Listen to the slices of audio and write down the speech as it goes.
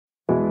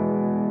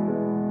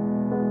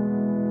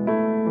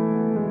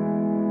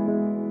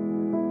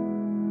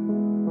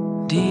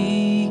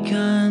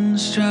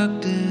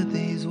constructed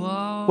these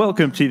walls.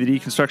 Welcome to the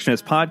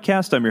Deconstructionist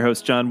Podcast. I'm your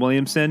host, John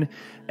Williamson,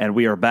 and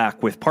we are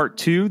back with part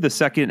two, the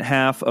second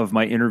half of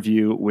my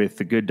interview with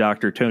the good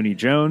Dr. Tony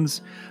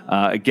Jones.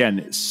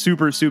 Again,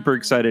 super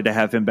excited to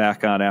have him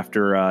back on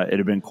after it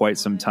had been quite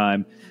some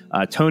time.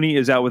 Tony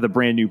is out with a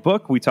brand new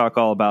book. We talk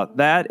all about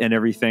that and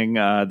everything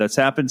that's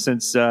happened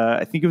since,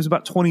 I think it was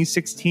about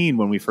 2016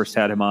 when we first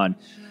had him on.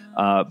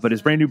 But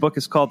his brand new book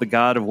is called The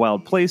God of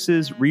Wild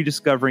Places,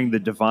 Rediscovering the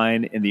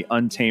Divine in the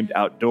Untamed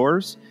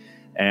Outdoors.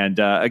 And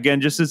again,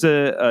 just as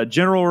a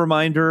general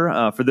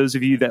reminder, for those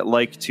of you that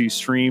like to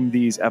stream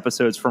these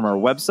episodes from our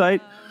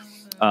website,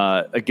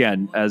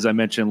 again, as I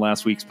mentioned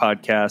last week's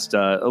podcast,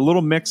 a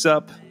little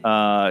mix-up,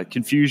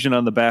 confusion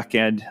on the back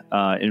end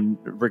in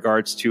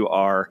regards to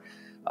our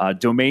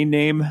domain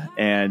name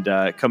and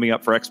coming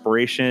up for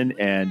expiration.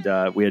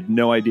 And we had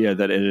no idea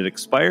that it had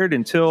expired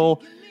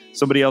until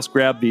somebody else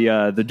grabbed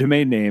the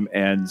domain name,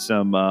 and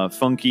some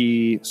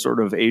funky sort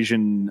of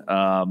Asian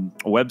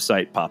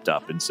website popped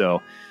up. And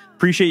so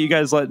appreciate you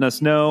guys letting us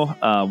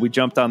know. We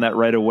jumped on that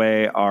right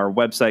away. Our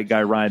website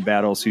guy, Ryan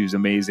Battles, who's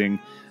amazing,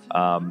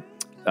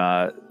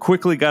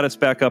 quickly got us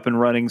back up and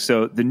running.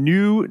 So the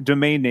new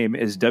domain name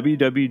is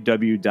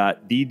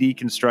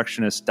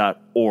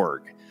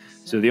www.thedeconstructionist.org.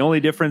 So the only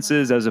difference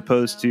is, as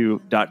opposed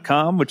to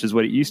 .com, which is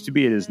what it used to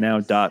be, it is now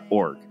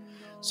 .org.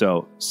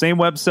 So same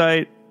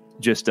website,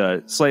 just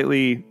a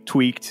slightly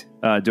tweaked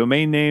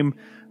domain name,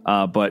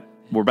 but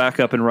we're back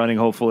up and running,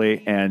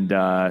 hopefully. And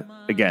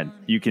again,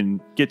 you can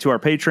get to our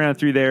Patreon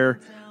through there,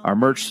 our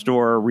merch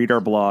store, read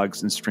our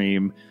blogs, and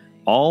stream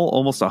all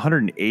almost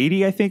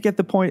 180, I think, at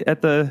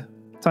the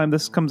time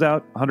this comes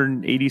out,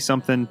 180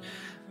 something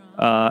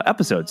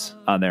episodes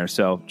on there.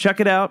 So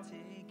check it out.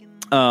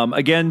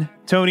 Again,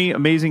 Tony,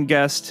 amazing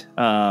guest.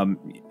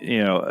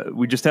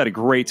 We just had a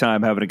great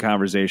time having a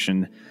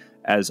conversation,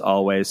 as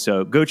always.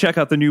 So go check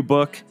out the new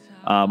book.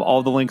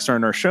 All the links are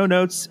in our show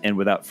notes. And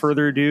without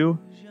further ado,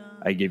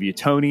 I give you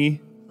Tony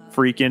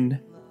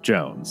freaking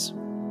Jones.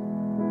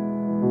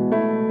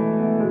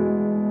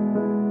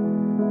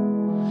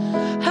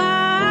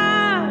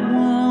 I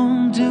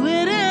won't do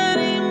it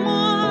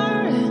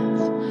anymore.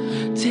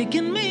 It's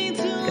taking me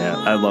to. Yeah,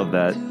 I love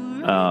that.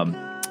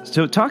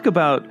 So talk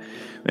about,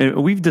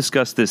 and we've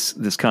discussed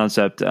this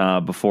concept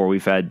before.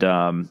 We've had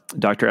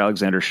Dr.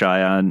 Alexander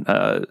Shai on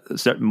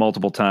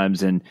multiple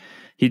times, and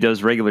he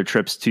does regular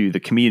trips to the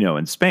Camino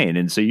in Spain.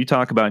 And so you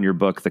talk about in your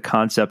book the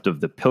concept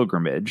of the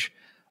pilgrimage.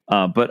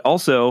 But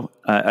also,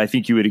 I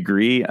think you would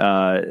agree,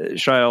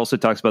 Shai also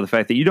talks about the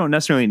fact that you don't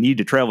necessarily need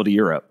to travel to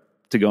Europe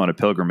to go on a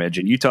pilgrimage.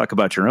 And you talk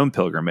about your own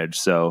pilgrimage.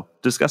 So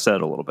discuss that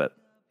a little bit.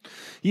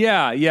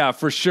 Yeah,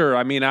 for sure.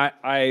 I mean,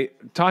 I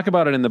talk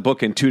about it in the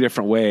book in two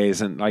different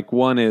ways. And like,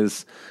 one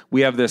is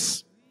we have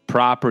this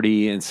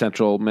property in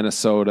central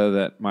Minnesota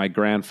that my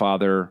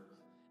grandfather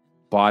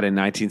bought in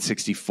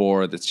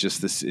 1964. That's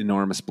just this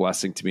enormous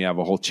blessing to me. I have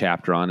a whole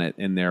chapter on it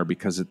in there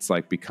because it's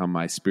like become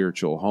my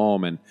spiritual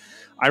home. And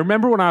I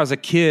remember when I was a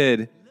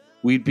kid,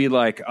 we'd be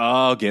like,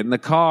 oh, get in the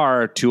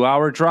car,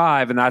 2-hour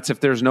drive. And that's if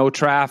there's no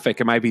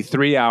traffic. It might be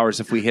 3 hours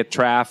if we hit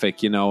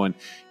traffic, and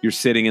you're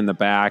sitting in the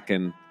back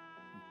and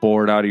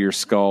bored out of your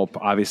skull,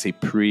 obviously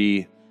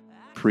pre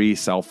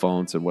cell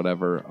phones and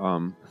whatever.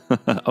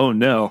 Oh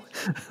no.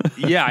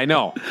 Yeah, I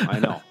know.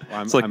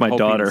 It's like my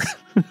daughter.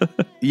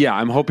 Yeah,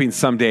 I'm hoping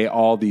someday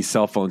all these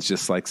cell phones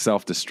just like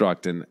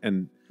self-destruct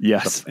and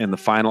yes. In the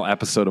final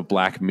episode of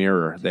Black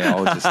Mirror, they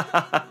all just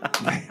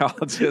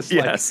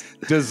yes.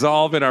 like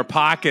dissolve in our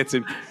pockets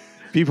and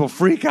people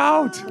freak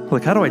out.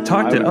 Like, how do I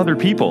talk to other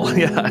people?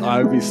 Yeah,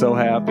 I would be so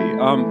happy.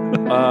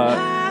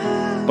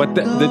 But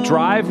the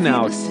drive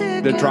now,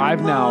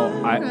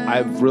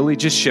 I've really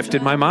just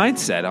shifted my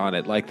mindset on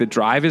it. Like, the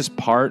drive is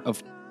part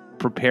of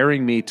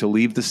preparing me to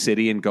leave the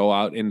city and go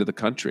out into the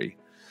country.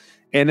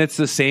 And it's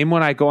the same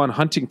when I go on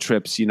hunting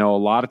trips. A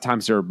lot of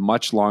times there are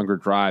much longer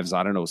drives.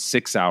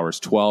 6 hours,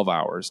 12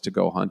 hours to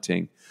go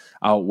hunting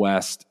out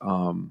west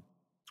of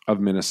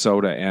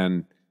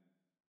Minnesota.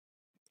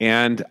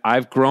 And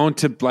I've grown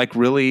to like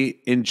really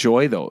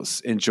enjoy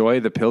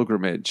the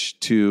pilgrimage,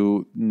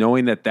 to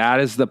knowing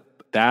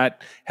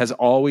that has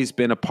always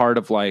been a part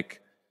of like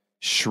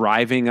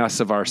shriving us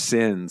of our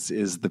sins,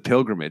 is the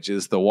pilgrimage,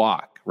 is the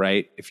walk,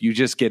 right? If you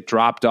just get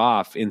dropped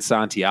off in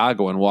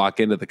Santiago and walk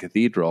into the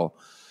cathedral,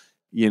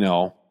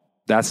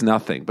 that's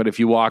nothing. But if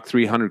you walk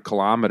 300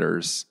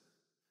 kilometers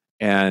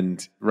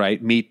and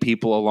meet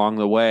people along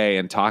the way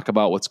and talk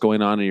about what's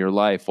going on in your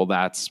life, well,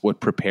 that's what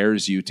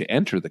prepares you to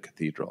enter the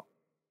cathedral.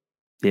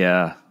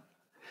 Yeah.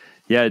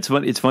 Yeah, it's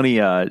funny.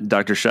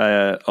 Dr.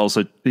 Shai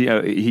also,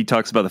 he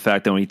talks about the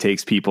fact that when he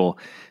takes people,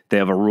 they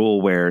have a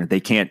rule where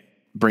they can't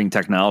bring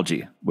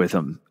technology with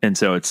them. And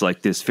so it's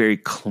like this very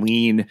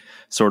clean,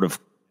 sort of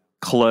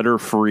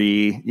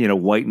clutter-free,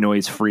 white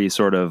noise-free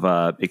sort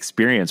of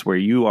experience where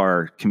you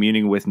are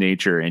communing with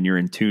nature and you're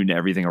in tune to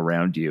everything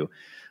around you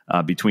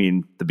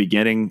between the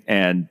beginning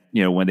and,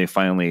 when they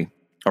finally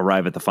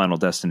arrive at the final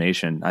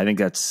destination. I think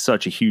that's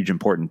such a huge,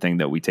 important thing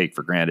that we take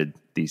for granted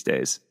these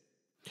days.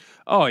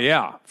 Oh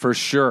yeah, for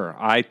sure.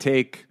 I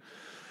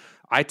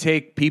I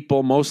take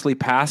people, mostly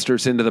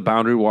pastors, into the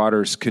Boundary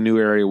Waters Canoe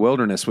Area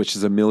Wilderness, which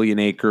is a 1 million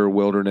acre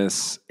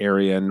wilderness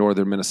area in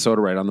northern Minnesota,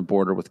 right on the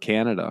border with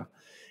Canada.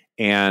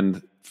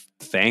 And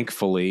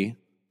thankfully,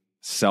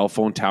 cell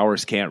phone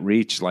towers can't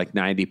reach like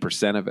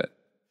 90% of it.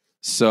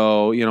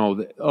 So,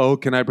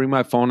 can I bring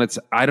my phone?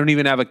 I don't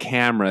even have a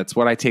camera. It's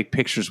what I take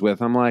pictures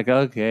with. I'm like,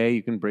 okay,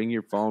 you can bring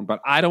your phone, but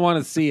I don't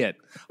want to see it.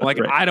 I'm like,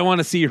 right. I don't want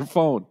to see your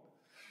phone.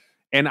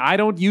 And I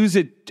don't use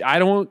it.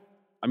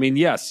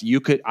 Yes,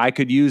 I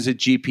could use a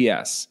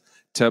GPS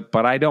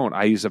but I don't.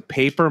 I use a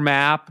paper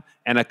map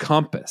and a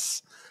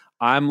compass.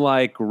 I'm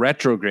like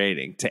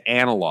retrograding to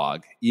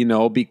analog,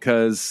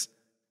 because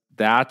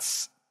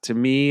to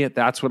me,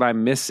 that's what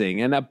I'm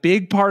missing. And a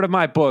big part of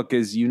my book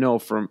is,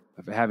 from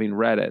having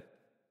read it,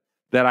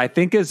 that I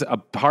think is a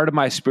part of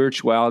my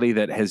spirituality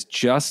that has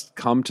just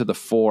come to the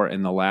fore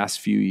in the last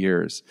few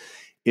years,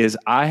 is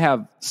I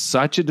have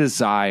such a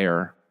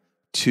desire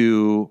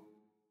to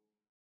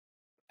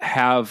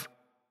have,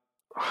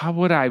 how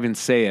would I even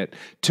say it,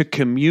 to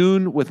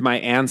commune with my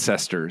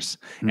ancestors.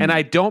 And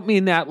I don't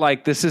mean that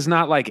like, this is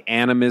not like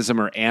animism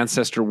or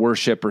ancestor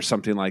worship or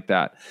something like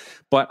that.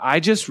 But I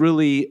just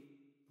really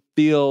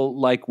feel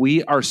like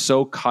we are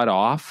so cut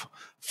off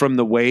from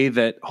the way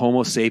that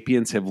Homo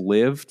sapiens have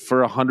lived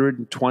for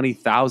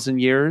 120,000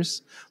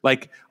 years.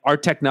 Like, our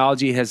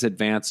technology has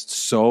advanced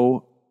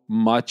so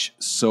much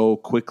so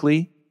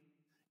quickly.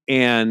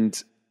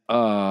 And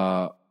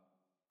I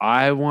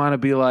want to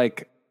be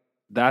like,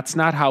 that's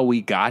not how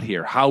we got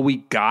here. How we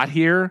got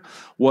here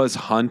was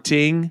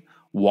hunting,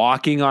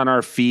 walking on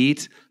our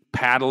feet,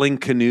 paddling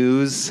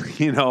canoes,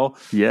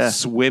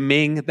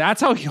 swimming.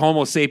 That's how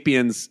Homo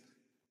sapiens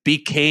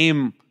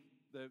became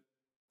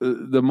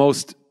the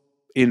most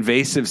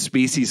invasive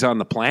species on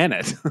the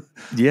planet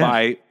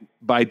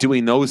by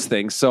doing those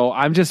things. So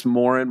I'm just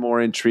more and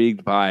more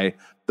intrigued by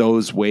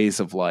those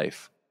ways of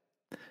life.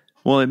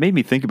 Well, it made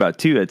me think about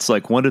too, it's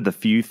like one of the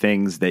few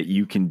things that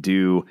you can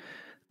do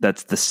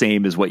that's the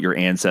same as what your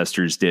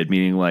ancestors did,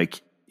 meaning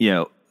like,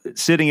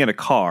 sitting in a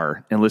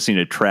car and listening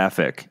to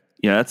traffic,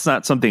 that's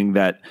not something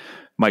that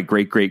my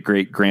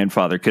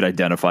great-great-great-grandfather could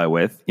identify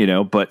with,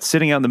 but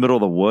sitting out in the middle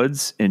of the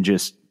woods and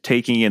just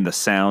taking in the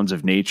sounds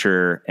of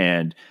nature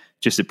and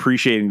just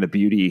appreciating the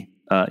beauty,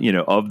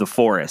 of the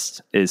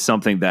forest is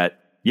something that,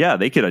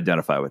 they could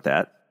identify with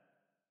that.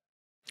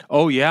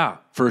 Oh yeah,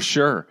 for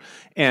sure.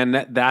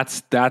 And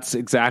that's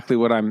exactly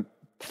what I'm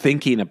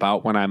thinking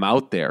about when I'm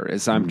out there,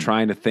 is I'm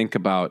trying to think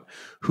about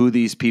who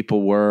these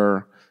people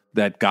were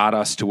that got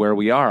us to where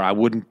we are. I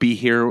wouldn't be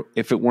here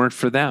if it weren't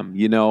for them.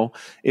 I'm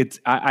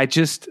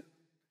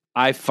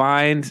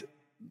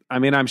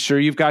sure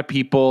you've got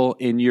people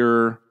in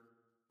your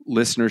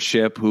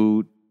listenership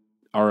who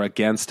are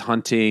against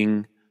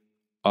hunting,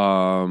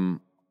 who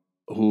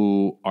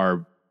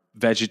are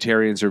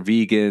vegetarians or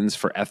vegans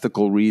for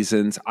ethical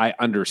reasons. I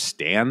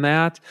understand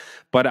that,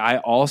 but I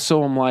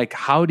also am like,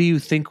 how do you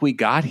think we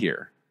got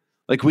here?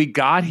 Like, we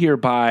got here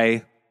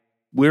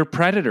we're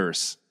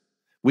predators.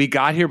 We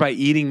got here by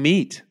eating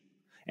meat.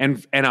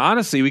 And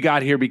honestly, we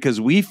got here because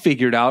we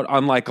figured out,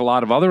 unlike a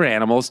lot of other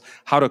animals,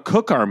 how to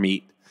cook our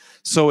meat.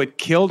 So it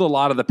killed a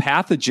lot of the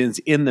pathogens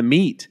in the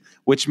meat,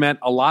 which meant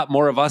a lot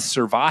more of us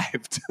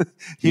survived,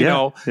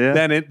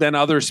 than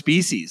other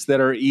species that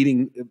are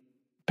eating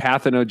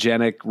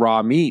pathogenic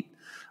raw meat.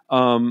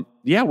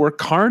 We're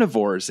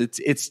carnivores.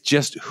 It's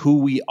just who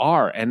we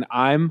are. And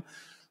I'm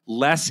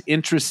less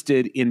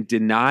interested in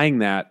denying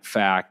that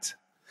fact.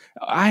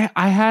 I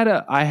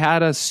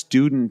had a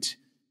student,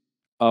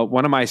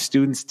 one of my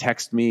students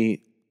text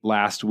me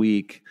last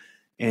week,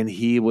 and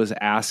he was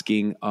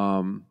asking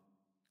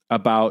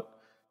about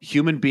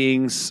human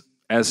beings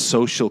as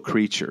social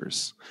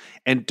creatures.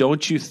 And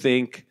don't you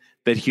think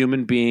that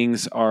human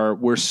beings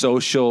we're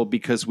social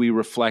because we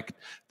reflect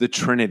the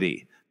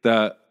Trinity,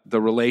 the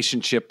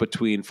relationship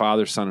between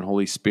Father, Son, and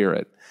Holy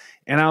Spirit?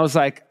 And I was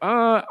like,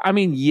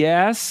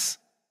 yes,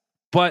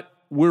 but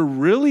we're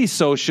really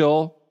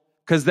social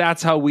because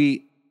that's how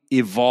we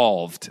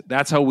evolved.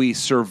 That's how we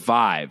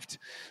survived.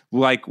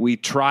 Like, we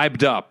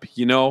tribed up,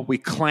 we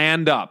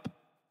clanned up.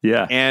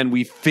 Yeah. And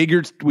we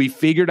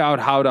figured out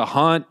how to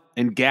hunt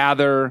and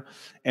gather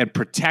and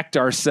protect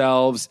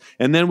ourselves.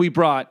 And then we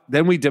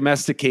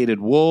domesticated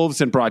wolves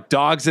and brought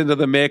dogs into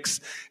the mix,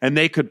 and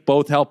they could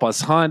both help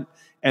us hunt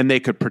and they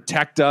could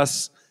protect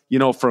us,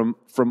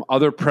 from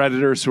other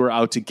predators who are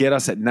out to get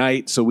us at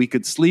night, so we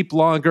could sleep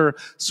longer,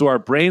 so our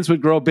brains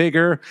would grow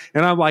bigger.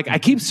 And I'm like, I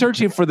keep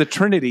searching for the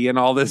Trinity and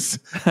all this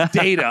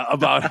data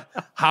about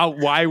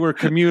why we're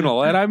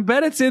communal. And I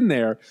bet it's in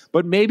there,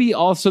 but maybe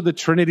also the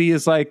Trinity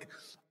is like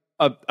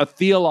a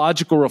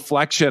theological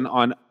reflection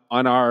on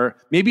our,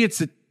 maybe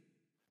the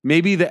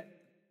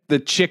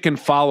chicken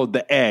followed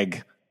the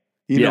egg.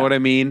 You know what I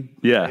mean?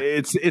 Yeah.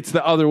 It's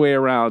the other way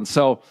around.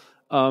 So,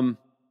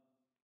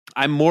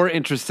 I'm more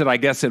interested, I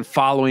guess, in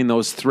following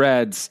those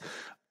threads,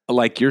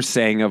 like you're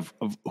saying, of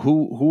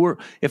who were,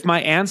 if my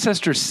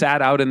ancestors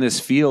sat out in this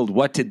field,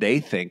 what did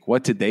they think?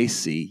 What did they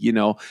see?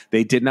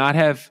 They did not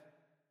have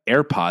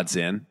AirPods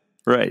in.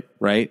 Right.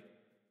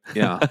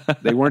 Yeah.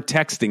 They weren't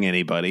texting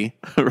anybody.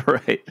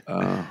 Right.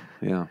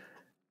 Yeah.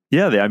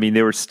 Yeah.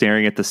 They were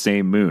staring at the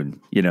same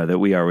moon, that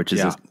we are, which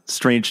is a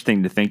strange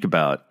thing to think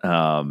about.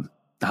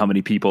 How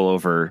many people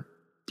over,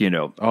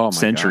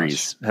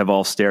 centuries have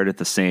all stared at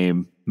the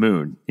same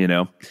moon,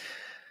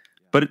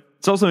 But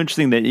it's also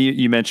interesting that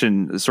you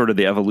mentioned sort of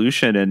the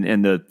evolution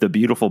and the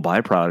beautiful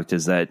byproduct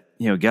is that,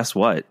 guess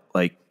what?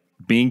 Like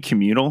being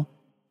communal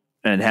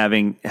and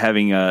having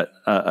a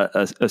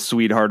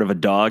sweetheart of a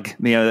dog,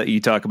 that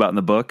you talk about in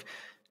the book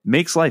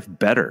makes life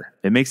better.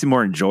 It makes it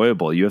more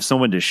enjoyable. You have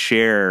someone to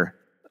share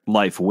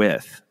life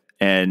with.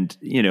 And,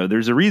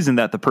 there's a reason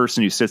that the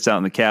person who sits out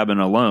in the cabin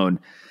alone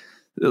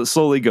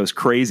slowly goes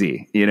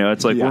crazy.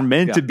 It's like we're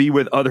meant to be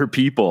with other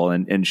people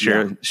and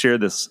share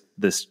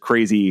this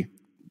crazy,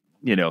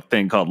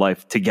 thing called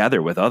life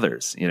together with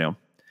others,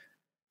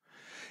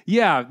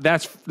 Yeah,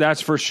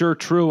 that's for sure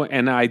true.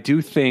 And I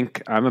do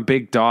think I'm a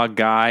big dog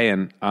guy.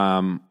 And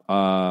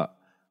I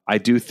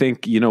do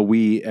think,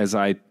 we, as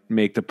I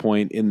make the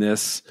point in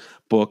this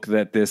book,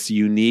 that this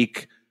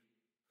unique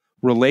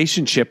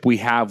relationship we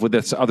have with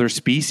this other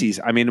species,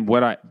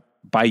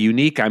 by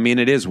unique,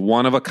 it is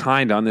one of a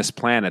kind on this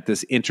planet,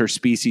 this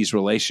interspecies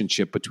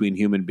relationship between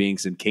human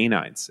beings and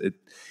canines.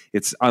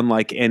 It's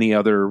unlike any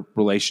other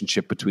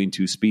relationship between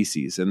two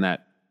species, and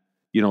that,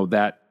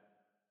 that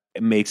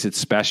makes it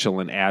special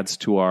and adds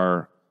to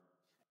our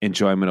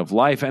enjoyment of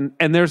life. And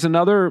there's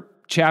another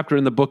chapter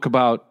in the book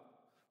about,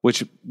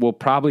 which will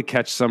probably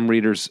catch some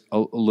readers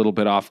a little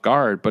bit off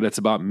guard, but it's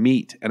about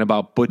meat and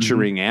about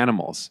butchering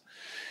animals.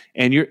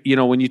 And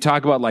when you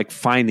talk about like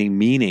finding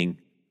meaning,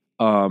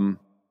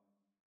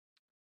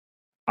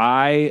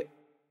 I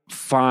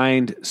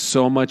find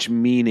so much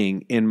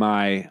meaning in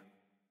my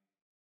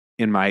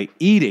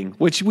eating,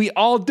 which we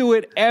all do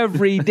it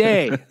every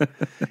day,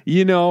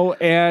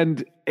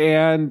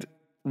 and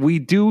we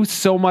do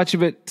so much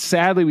of it.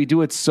 Sadly, we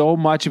do it so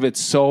much of it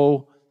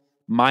so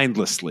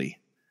mindlessly.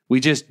 We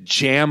just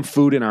jam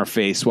food in our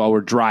face while we're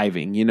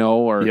driving,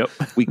 or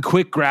we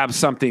quick grab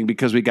something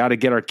because we got to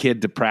get our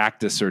kid to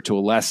practice or to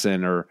a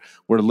lesson, or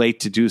we're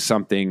late to do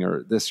something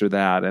or this or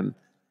that.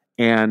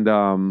 And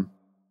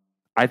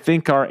I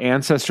think our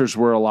ancestors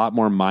were a lot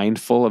more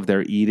mindful of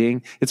their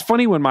eating. It's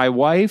funny, when my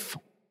wife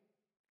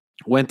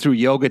went through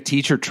yoga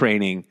teacher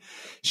training,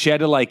 she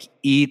had to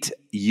eat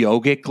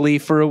yogically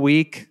for a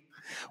week,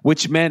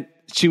 which meant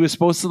she was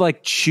supposed to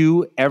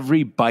chew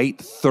every bite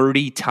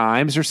 30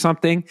 times or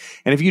something.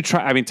 And if you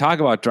try, talk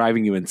about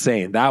driving you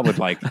insane. That would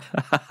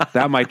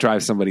that might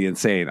drive somebody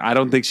insane. I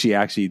don't think she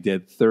actually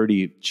did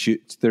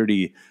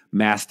 30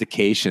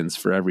 mastications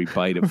for every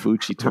bite of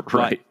food she took.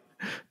 Right.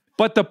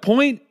 But the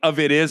point of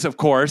it is, of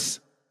course,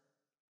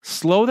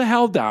 slow the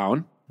hell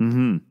down,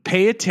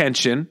 pay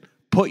attention,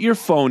 put your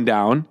phone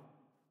down,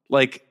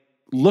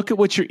 look at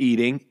what you're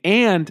eating.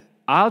 And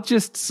I'll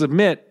just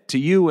submit to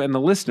you and the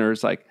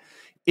listeners,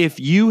 if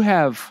you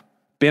have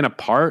been a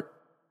part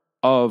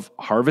of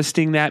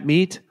harvesting that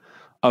meat,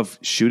 of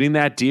shooting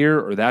that deer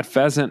or that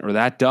pheasant or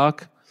that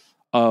duck,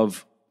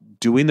 of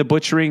doing the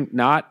butchering,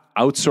 not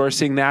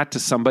outsourcing that to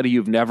somebody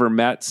you've never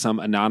met, some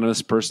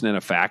anonymous person in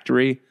a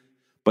factory,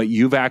 but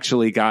you've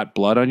actually got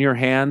blood on your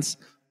hands,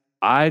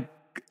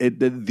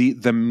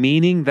 the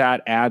meaning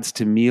that adds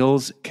to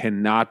meals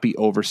cannot be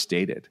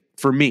overstated.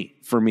 For me,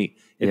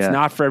 it's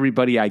not for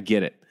everybody. I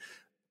get it.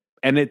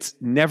 And it's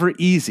never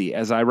easy,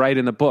 as I write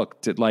in the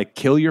book, to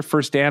kill your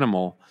first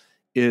animal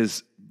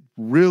is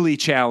really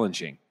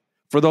challenging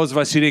for those of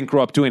us who didn't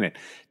grow up doing it.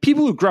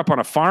 People who grew up on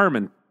a farm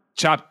and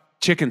chop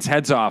chickens'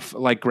 heads off,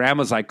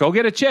 grandma's go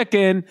get a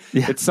chicken.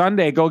 Yeah. It's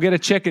Sunday, go get a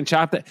chicken,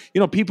 chop that.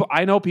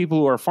 I know people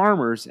who are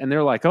farmers and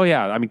they're oh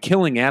yeah,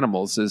 killing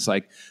animals is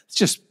it's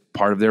just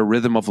part of their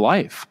rhythm of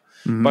life.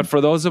 Mm-hmm. But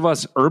for those of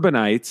us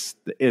urbanites,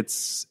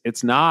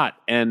 it's not.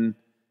 And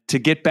to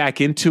get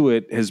back into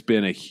it has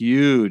been a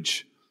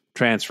huge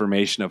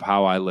transformation of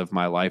how I live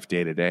my life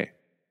day to day.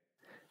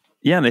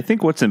 Yeah, and I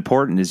think what's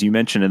important is, you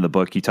mentioned in the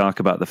book, you talk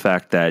about the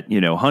fact that,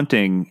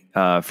 hunting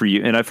for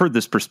you, and I've heard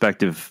this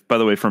perspective, by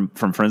the way, from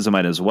friends of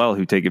mine as well,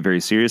 who take it very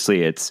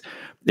seriously. It's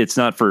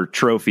not for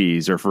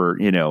trophies or for,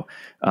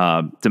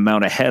 to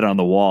mount a head on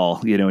the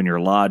wall, in your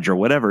lodge or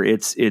whatever.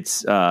 It's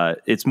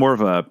more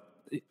of a,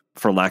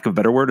 for lack of a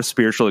better word, a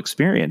spiritual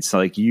experience.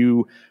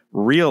 You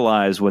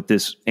realize what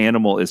this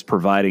animal is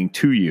providing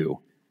to you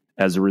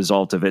as a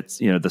result of its,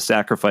 the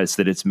sacrifice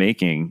that it's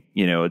making.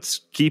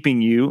 It's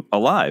keeping you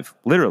alive,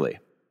 literally.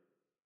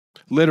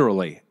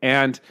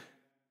 And,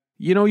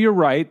 you're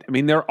right.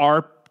 There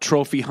are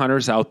trophy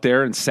hunters out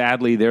there, and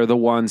sadly, they're the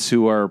ones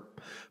who are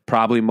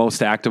probably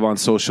most active on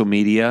social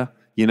media,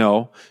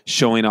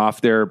 showing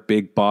off their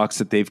big bucks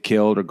that they've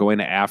killed, or going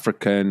to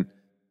Africa and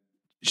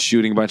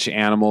shooting a bunch of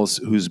animals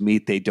whose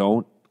meat they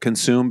don't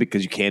consume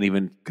because you can't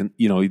even,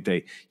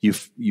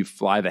 you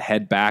fly the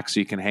head back so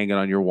you can hang it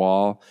on your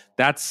wall.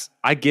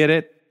 I get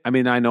it. I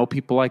know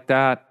people like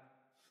that.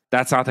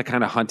 That's not the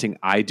kind of hunting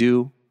I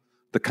do.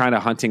 The kind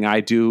of hunting I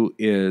do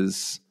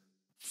is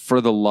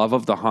for the love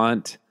of the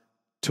hunt,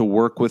 to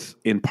work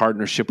in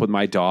partnership with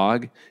my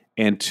dog,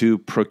 and to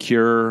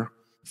procure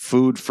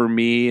food for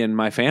me and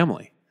my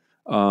family.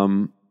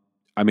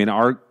 I mean,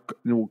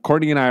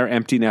 Courtney and I are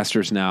empty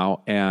nesters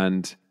now,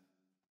 and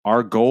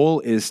our goal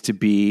is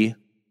to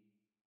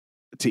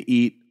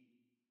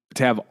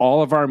have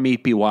all of our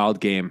meat be wild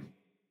game.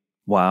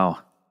 Wow.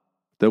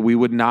 That we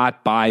would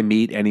not buy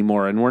meat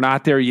anymore. And we're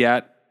not there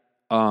yet.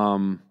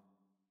 But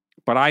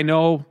I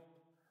know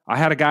I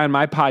had a guy on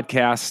my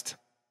podcast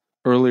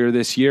earlier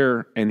this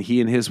year, and he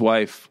and his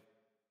wife,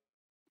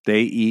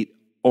 they eat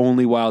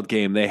only wild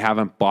game. They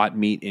haven't bought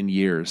meat in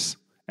years.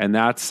 And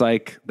that's a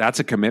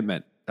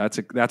commitment.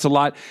 That's a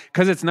lot,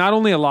 because it's not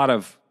only a lot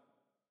of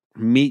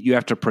meat you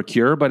have to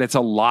procure, but it's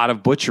a lot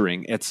of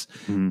butchering. It's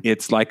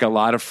like a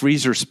lot of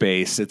freezer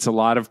space. It's a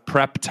lot of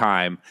prep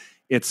time.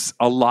 It's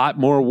a lot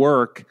more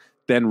work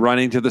than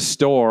running to the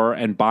store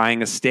and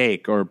buying a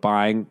steak or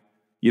buying,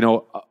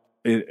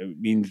 I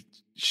mean,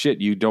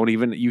 shit, you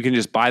can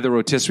just buy the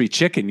rotisserie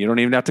chicken. You don't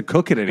even have to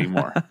cook it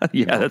anymore.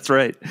 Yeah, that's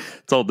right.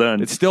 It's all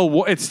done. It's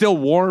still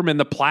warm in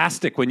the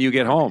plastic when you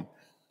get home.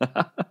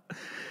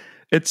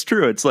 It's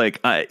true. It's like,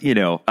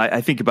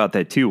 I think about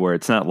that too, where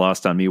it's not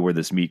lost on me where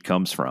this meat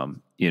comes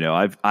from.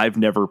 I've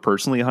never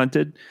personally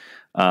hunted.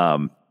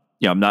 I'm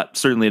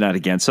certainly not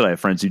against it. I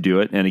have friends who do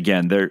it. And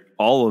again,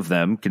 all of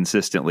them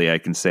consistently, I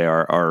can say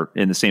are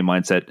in the same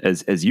mindset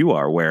as you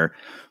are, where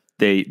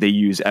they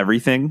use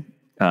everything.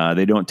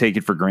 They don't take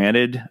it for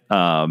granted.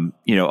 A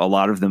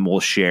lot of them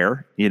will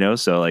share,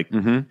 so like,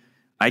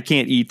 I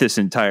can't eat this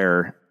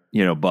entire,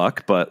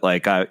 buck, but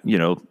like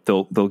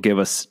they'll give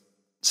us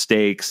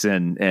steaks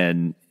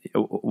and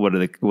what do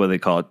they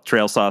call it?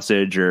 Trail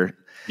sausage which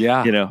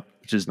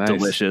is nice.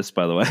 Delicious,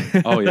 by the way.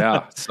 Oh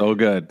yeah. So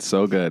good.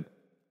 So good.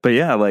 But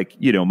yeah, like,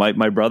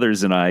 my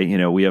brothers and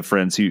I, we have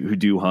friends who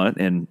do hunt,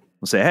 and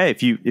we'll say, hey,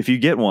 if you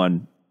get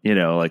one,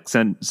 like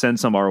send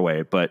some our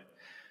way, but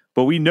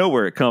we know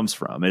where it comes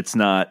from. It's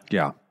not,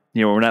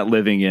 we're not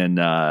living in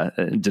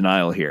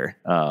denial here.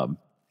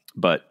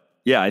 But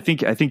yeah, I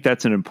think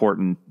that's an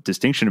important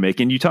distinction to make.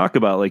 And you talk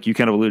about, like, you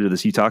kind of alluded to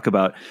this, you talk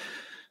about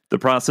the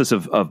process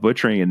of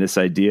butchering and this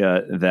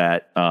idea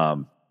that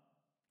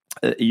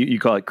you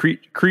call it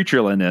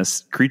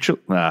creatureliness,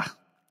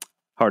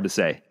 hard to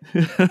say,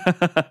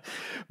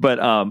 but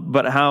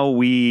how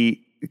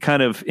we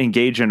kind of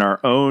engage in our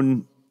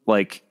own,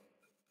 like,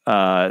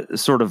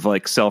 sort of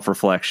like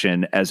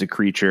self-reflection as a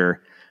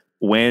creature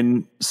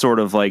when sort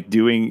of like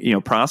doing,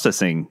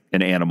 processing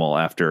an animal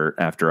after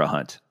a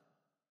hunt.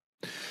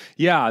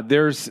 Yeah,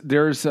 there's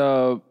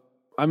a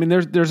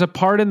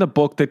part in the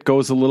book that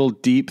goes a little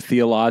deep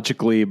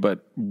theologically,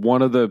 but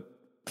one of the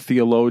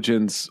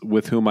theologians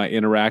with whom I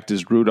interact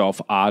is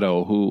Rudolf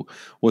Otto, who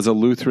was a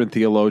Lutheran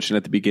theologian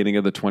at the beginning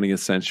of the 20th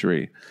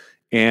century.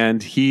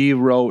 And he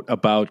wrote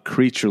about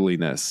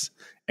creatureliness,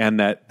 and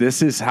that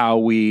this is how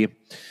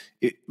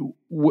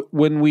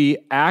when we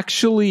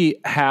actually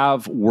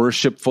have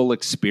worshipful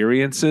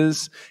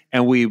experiences,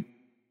 and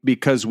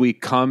because we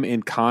come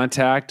in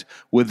contact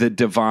with the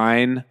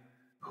divine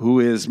who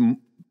is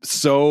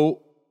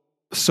so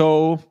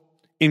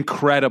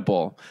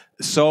incredible,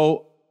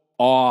 so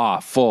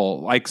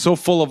awful, like so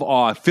full of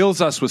awe, fills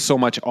us with so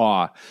much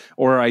awe,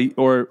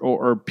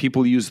 or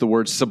people use the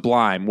word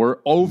sublime. We're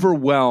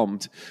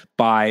overwhelmed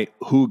by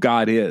who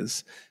God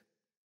is.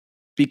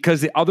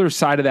 Because the other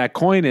side of that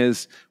coin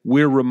is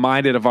we're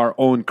reminded of our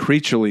own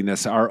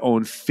creatureliness, our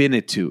own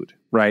finitude,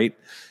 right?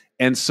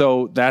 And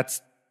so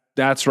that's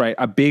right.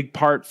 A big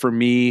part for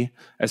me,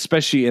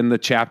 especially in the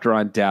chapter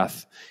on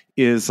death,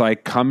 is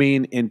like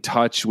coming in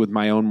touch with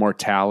my own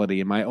mortality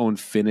and my own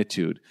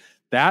finitude.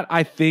 That,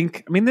 I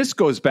think, this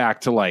goes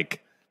back to,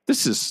 like,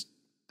 this is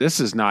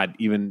not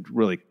even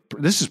really,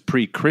 this is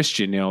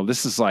pre-Christian,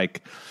 this is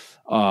like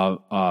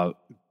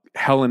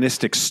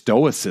Hellenistic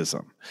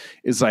Stoicism,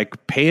 is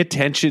like, pay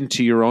attention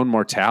to your own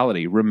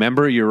mortality,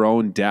 remember your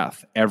own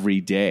death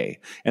every day.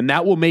 And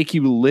that will make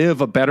you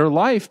live a better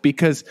life,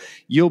 because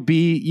you'll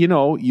be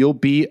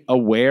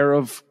aware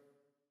of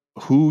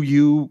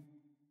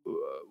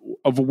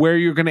of where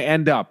you're going to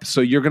end up.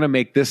 So you're going to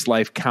make this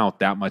life count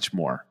that much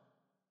more.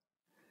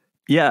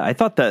 Yeah, I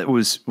thought that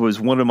was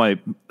one of my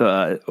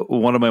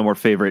more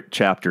favorite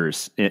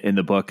chapters in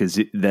the book, is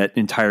that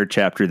entire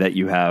chapter that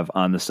you have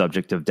on the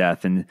subject of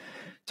death, and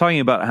talking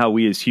about how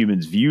we as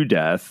humans view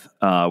death,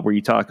 where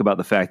you talk about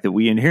the fact that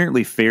we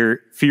inherently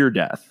fear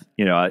death,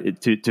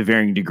 to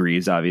varying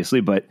degrees, obviously,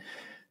 but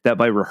that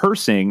by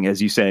rehearsing,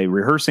 as you say,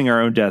 rehearsing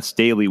our own deaths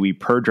daily, we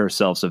purge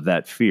ourselves of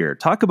that fear.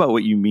 Talk about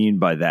what you mean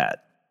by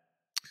that.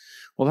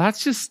 Well,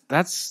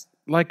 that's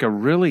like a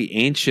really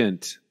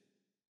ancient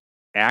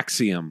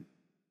axiom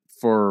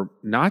for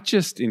not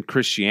just in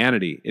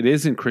Christianity. It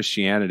is in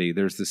Christianity.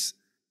 There's this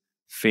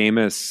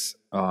famous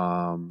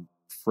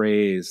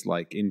phrase,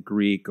 like in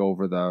Greek,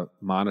 over the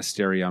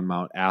monastery on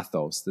Mount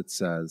Athos, that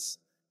says,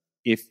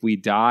 if we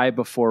die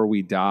before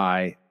we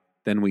die,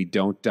 then we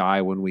don't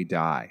die when we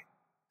die.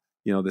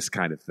 This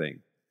kind of thing,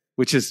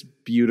 which is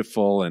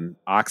beautiful and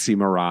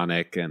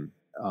oxymoronic and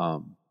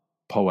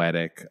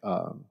poetic.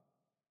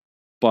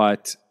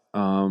 But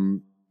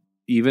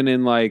even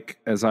in like,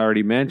 as I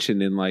already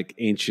mentioned, in like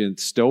ancient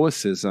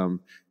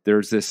Stoicism,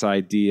 there's this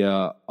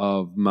idea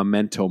of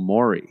memento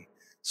mori.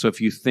 So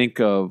if you think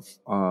of,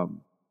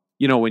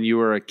 when you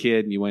were a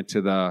kid and you went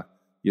to the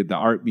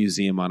art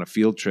museum on a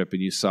field trip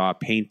and you saw a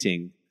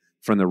painting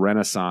from the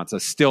Renaissance, a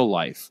still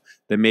life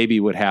that maybe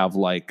would have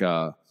like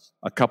a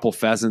couple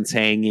pheasants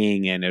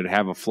hanging, and it would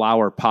have a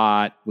flower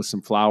pot with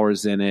some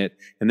flowers in it,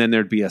 and then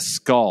there'd be a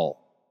skull.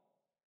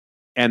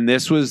 And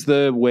this was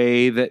the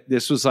way that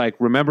this was like,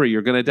 remember,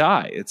 you're going to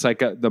die. It's like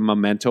the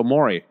memento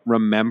mori.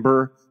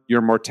 Remember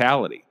your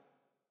mortality.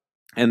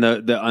 And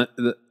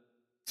the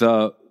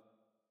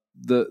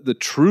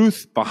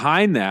truth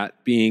behind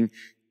that being,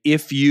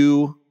 if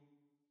you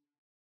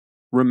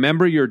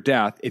remember your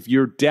death, if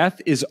your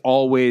death is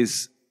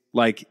always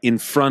like in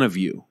front of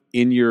you,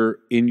 in your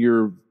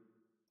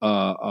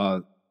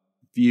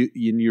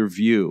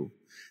view,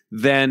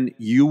 then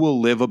you will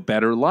live a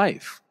better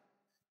life.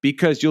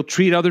 Because you'll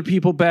treat other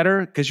people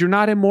better, because you're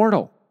not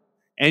immortal,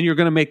 and you're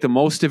going to make the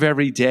most of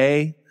every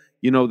day,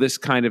 this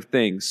kind of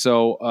thing.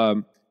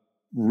 So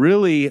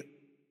really,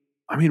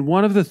 I mean,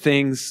 one of the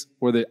things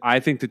where I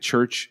think the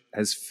church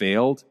has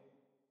failed,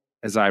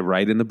 as I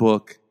write in the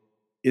book,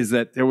 is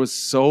that there was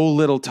so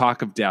little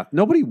talk of death.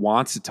 Nobody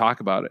wants to talk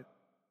about it.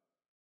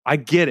 I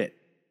get it.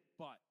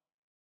 But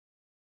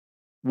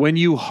when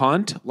you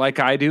hunt like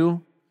I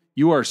do,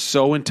 you are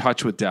so in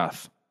touch with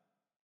death.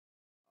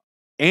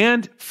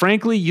 And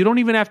frankly, you don't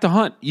even have to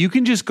hunt. You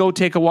can just go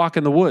take a walk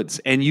in the woods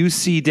and you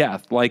see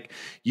death. Like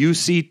you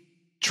see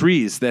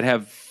trees that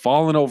have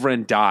fallen over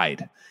and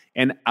died.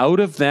 And out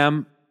of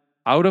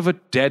a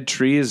dead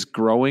tree is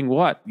growing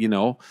what?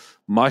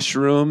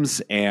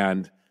 Mushrooms,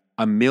 and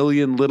a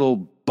million little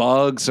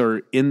bugs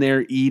are in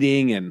there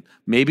eating. And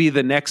maybe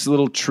the next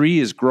little tree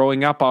is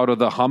growing up out of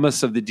the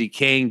humus of the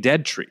decaying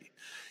dead tree.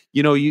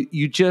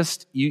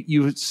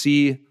 You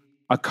see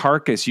a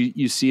carcass,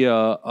 you see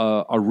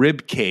a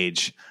rib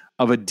cage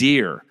of a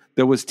deer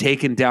that was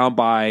taken down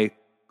by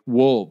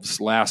wolves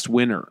last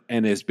winter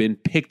and has been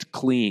picked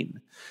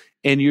clean.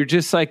 And you're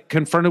just like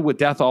confronted with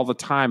death all the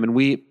time. And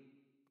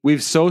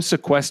we've so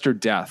sequestered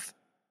death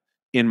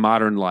in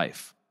modern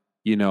life.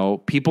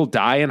 People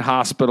die in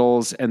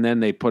hospitals, and then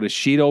they put a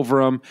sheet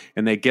over them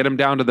and they get them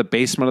down to the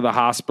basement of the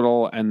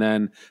hospital. And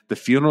then the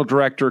funeral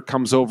director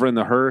comes over in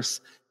the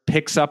hearse,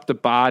 picks up the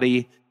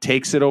body,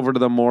 takes it over to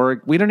the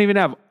morgue. We don't even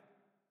have,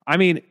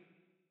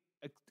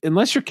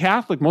 unless you're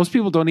Catholic, most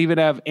people don't even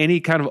have any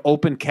kind of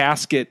open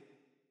casket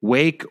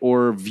wake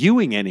or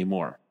viewing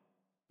anymore.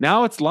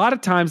 Now it's a lot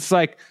of times it's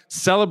like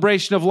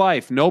celebration of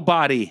life, no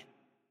body,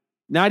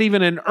 not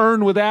even an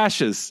urn with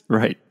ashes.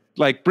 Right.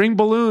 Like bring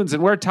balloons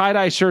and wear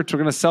tie-dye shirts. We're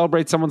going to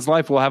celebrate someone's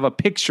life. We'll have a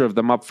picture of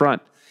them up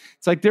front.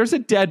 It's like, there's a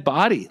dead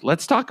body.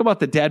 Let's talk about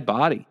the dead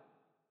body.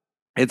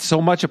 It's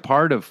so much a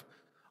part of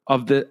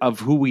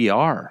who we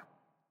are.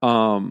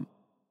 And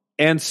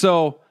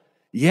so,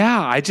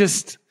 yeah,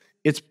 it's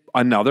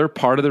another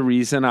part of the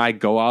reason I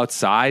go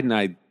outside and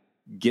I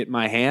get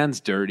my hands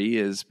dirty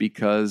is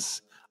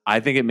because I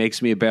think it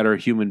makes me a better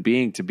human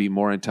being to be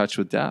more in touch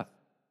with death.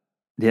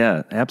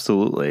 Yeah,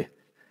 absolutely.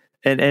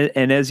 And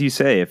as you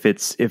say, if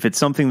it's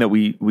something that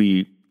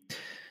we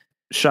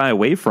shy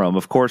away from,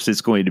 of course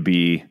it's going to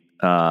be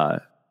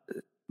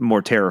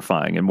more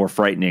terrifying and more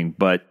frightening.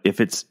 But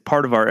if it's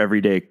part of our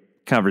everyday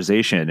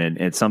conversation and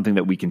it's something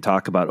that we can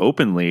talk about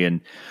openly,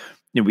 and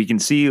we can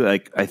see,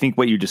 like, I think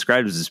what you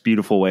described is this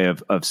beautiful way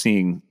of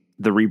seeing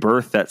the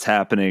rebirth that's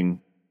happening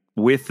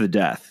with the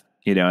death.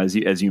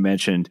 As you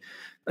mentioned,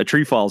 a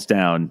tree falls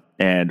down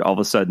and all of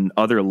a sudden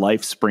other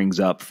life springs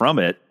up from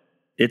it.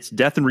 It's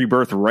death and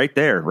rebirth right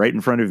there, right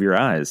in front of your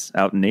eyes,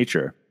 out in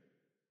nature.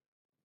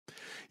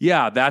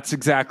 Yeah, that's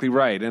exactly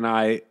right. And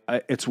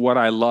it's what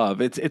I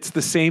love. It's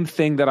the same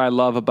thing that I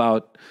love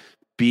about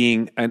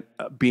being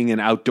an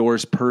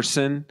outdoors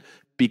person,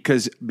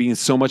 because being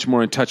so much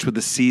more in touch with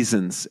the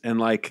seasons, and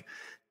like,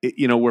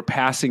 we're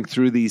passing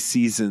through these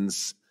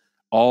seasons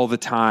all the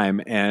time.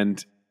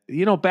 And,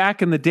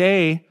 back in the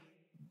day,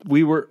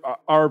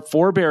 our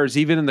forebears,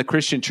 even in the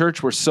Christian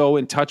church, were so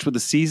in touch with the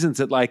seasons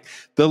that like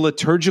the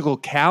liturgical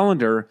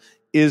calendar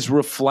is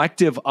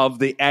reflective of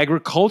the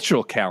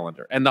agricultural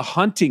calendar and the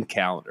hunting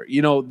calendar,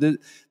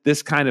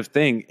 this kind of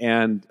thing.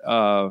 And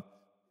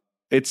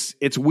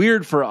it's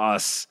weird for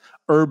us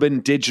urban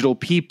digital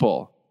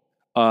people,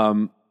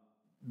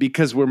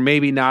 because we're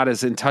maybe not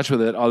as in touch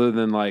with it, other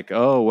than like,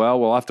 oh, well,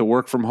 we'll have to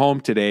work from home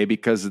today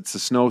because it's a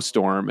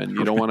snowstorm and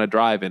you don't want to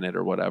drive in it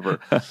or whatever.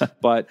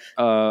 But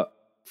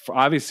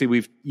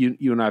obviously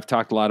you and I have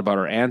talked a lot about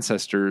our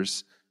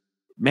ancestors.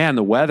 Man,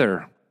 the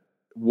weather,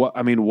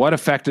 what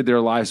affected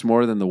their lives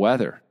more than the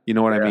weather? You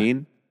know what I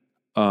mean?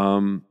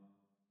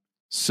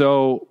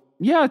 So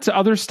yeah, it's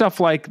other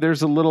stuff. Like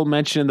there's a little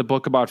mention in the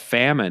book about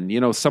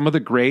famine. Some of the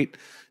great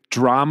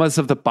dramas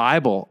of the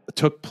Bible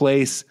took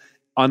place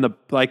on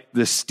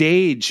the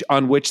stage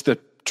on which the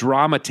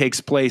drama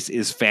takes place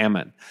is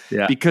famine.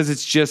 Yeah. Because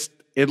it's just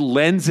it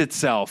lends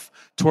itself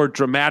toward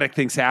dramatic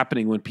things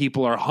happening when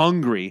people are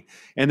hungry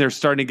and they're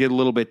starting to get a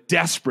little bit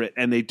desperate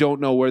and they don't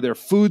know where their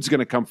food's going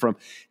to come from.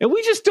 And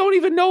we just don't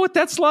even know what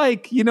that's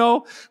like. You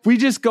know, we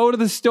just go to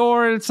the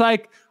store and it's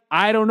like,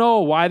 I don't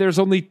know why there's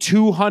only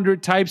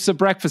 200 types of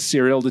breakfast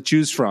cereal to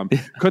choose from.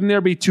 Couldn't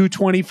there be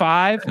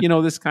 225? You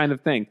know, this kind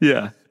of thing.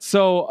 Yeah.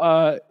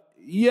 So,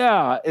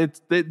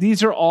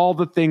 these are all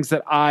the things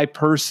that I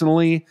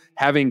personally,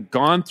 having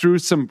gone through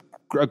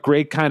a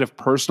great kind of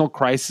personal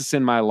crisis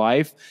in my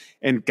life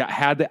and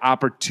had the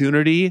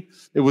opportunity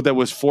that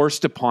was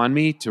forced upon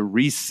me to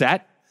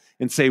reset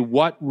and say,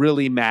 what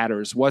really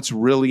matters? What's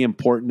really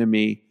important to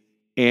me?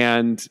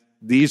 And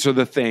these are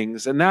the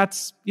things. And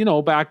that's, you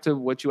know, back to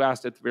what you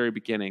asked at the very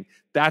beginning.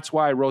 That's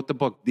why I wrote the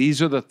book.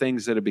 These are the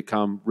things that have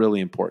become really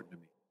important to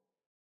me.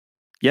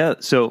 Yeah.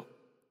 So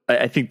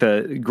I think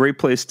the great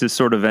place to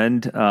sort of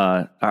end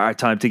our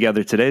time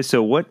together today.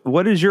 So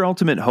what is your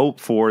ultimate hope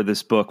for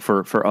this book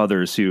for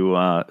others who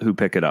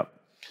pick it up?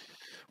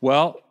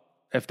 Well,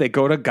 if they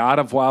go to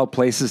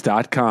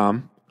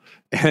godofwildplaces.com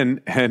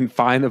and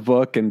find the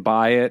book and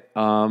buy it,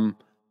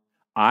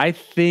 I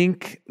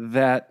think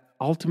that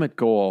ultimate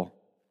goal,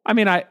 I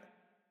mean, I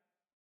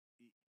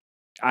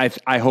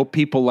hope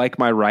people like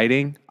my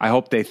writing. I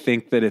hope they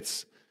think that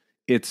it's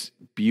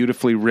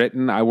beautifully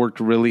written. I worked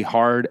really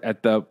hard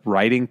at the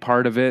writing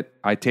part of it.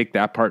 I take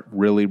that part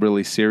really,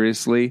 really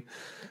seriously.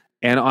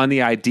 And on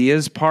the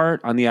ideas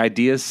part, on the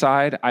ideas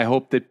side, I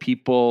hope that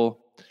people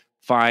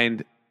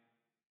find,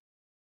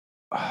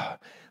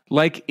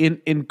 like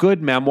in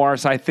good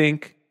memoirs, I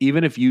think,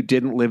 even if you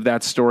didn't live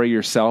that story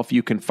yourself,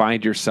 you can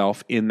find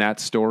yourself in that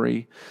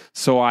story.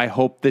 So I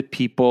hope that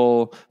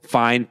people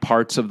find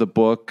parts of the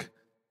book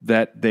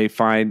that they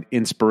find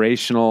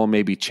inspirational,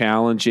 maybe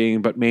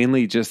challenging, but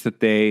mainly just that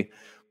they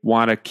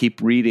want to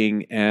keep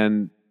reading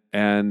and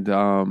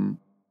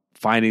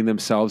finding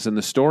themselves in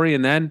the story,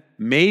 and then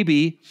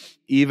maybe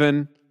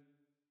even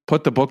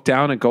put the book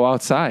down and go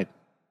outside.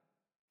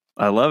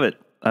 I love it.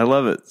 I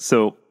love it.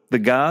 So the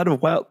God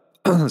of Wild,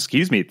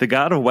 the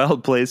God of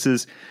Wild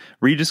Places,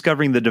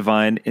 Rediscovering the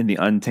Divine in the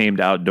Untamed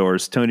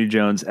Outdoors. Tony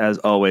Jones, as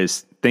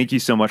always, thank you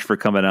so much for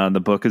coming on.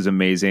 The book is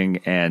amazing,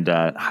 and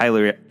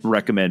highly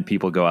recommend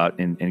people go out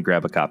and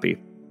grab a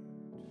copy.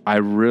 I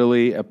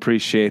really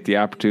appreciate the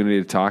opportunity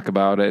to talk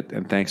about it,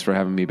 and thanks for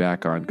having me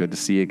back on. Good to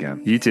see you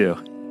again. You too.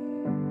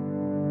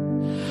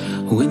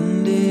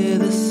 When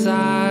did the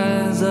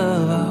size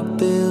of our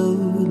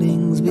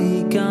buildings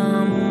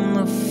become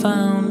the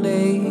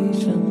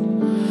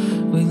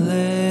foundation we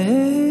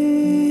laid?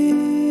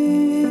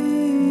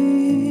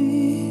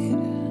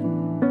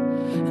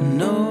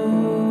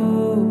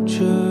 No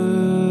church.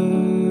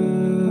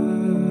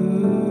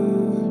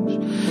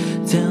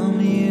 Tell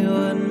me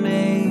what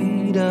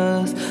made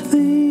us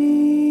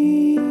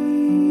think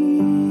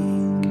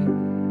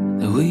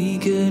that we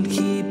could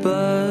keep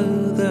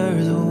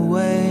others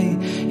away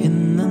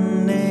in the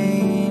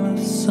name of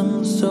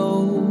some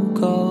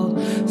so-called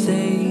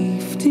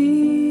safety.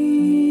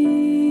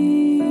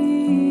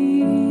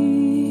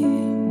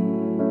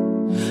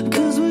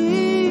 'Cause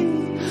we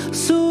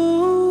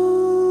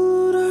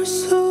sold our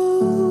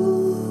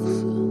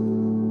souls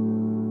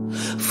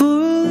for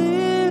a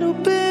little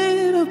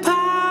bit of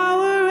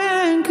power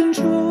and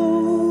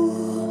control,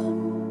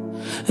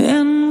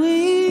 and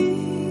we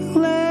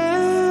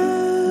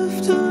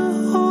left a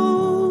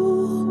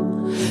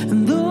hole,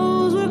 and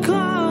those were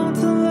called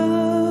to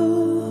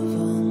love.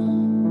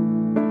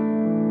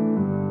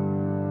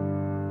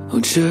 Oh,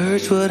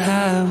 church, what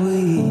have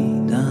we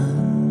done?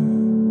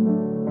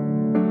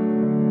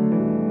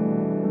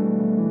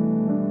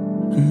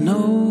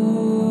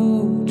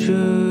 No church.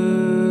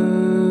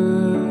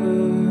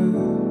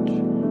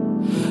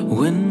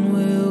 When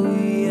will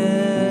we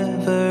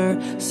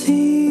ever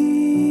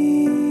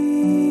see?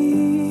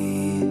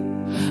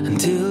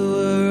 Until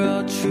we're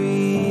all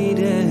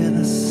treated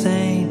the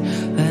same,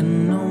 that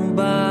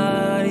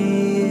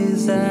nobody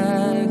is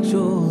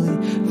actually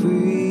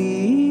free.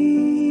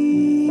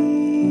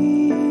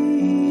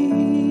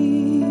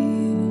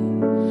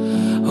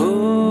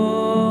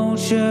 Oh,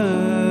 church,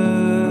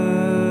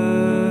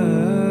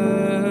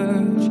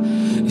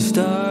 you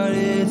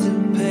started to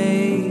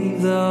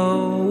pave the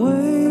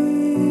way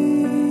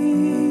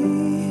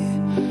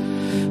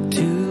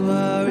to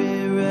our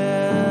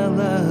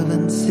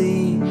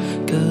irrelevancy,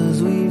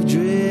 'cause we've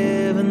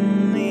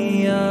driven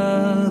the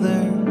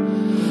other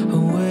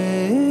away.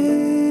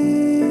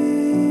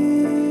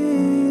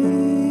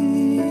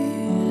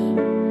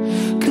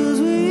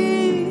 'Cause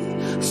we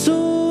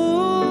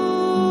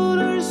sold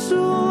our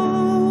soul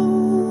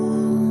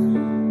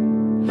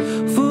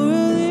for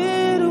a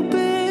little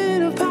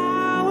bit of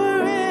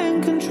power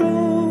and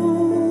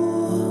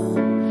control,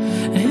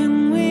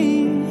 and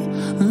we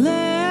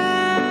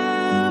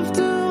left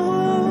a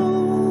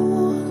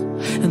hole,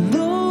 and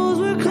those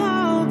were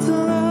called to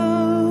love.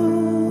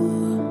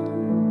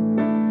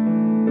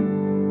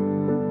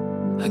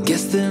 I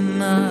guess they're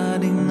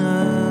not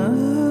enough.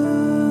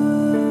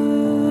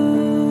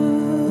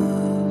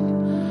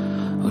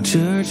 Oh,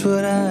 church,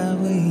 what have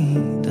we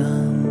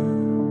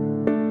done?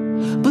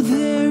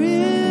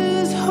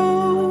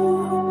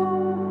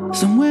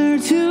 somewhere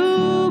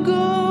to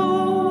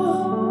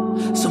go,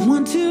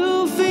 someone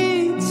to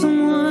feed,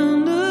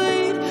 someone to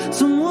lead,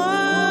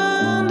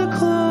 someone to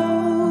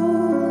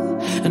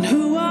clothe. And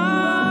who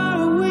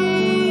are we,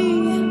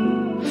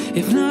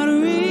 if not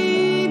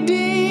redeemed,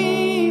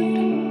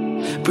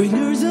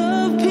 bringers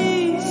of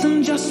peace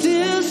and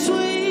justice,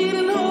 sweet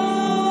and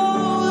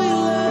holy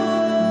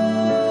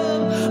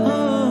love?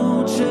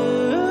 Oh,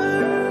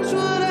 church,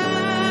 what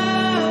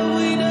have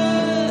we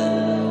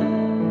done?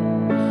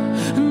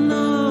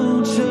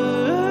 No,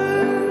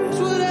 church,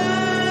 what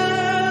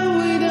have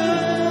we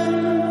done?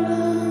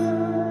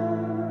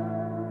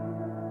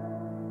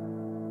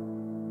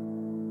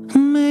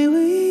 May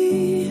we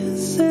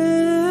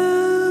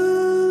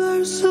sell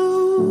our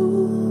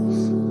souls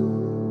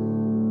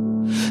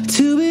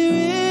to be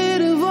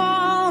rid of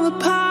all the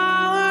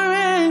power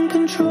and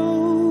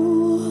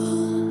control.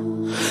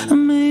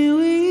 May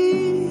we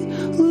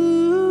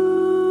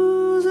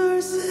lose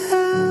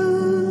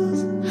ourselves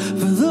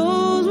for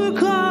those we're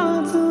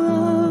called to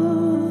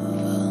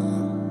love.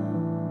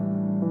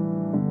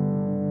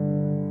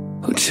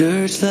 Oh,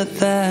 church, let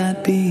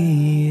that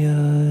be us.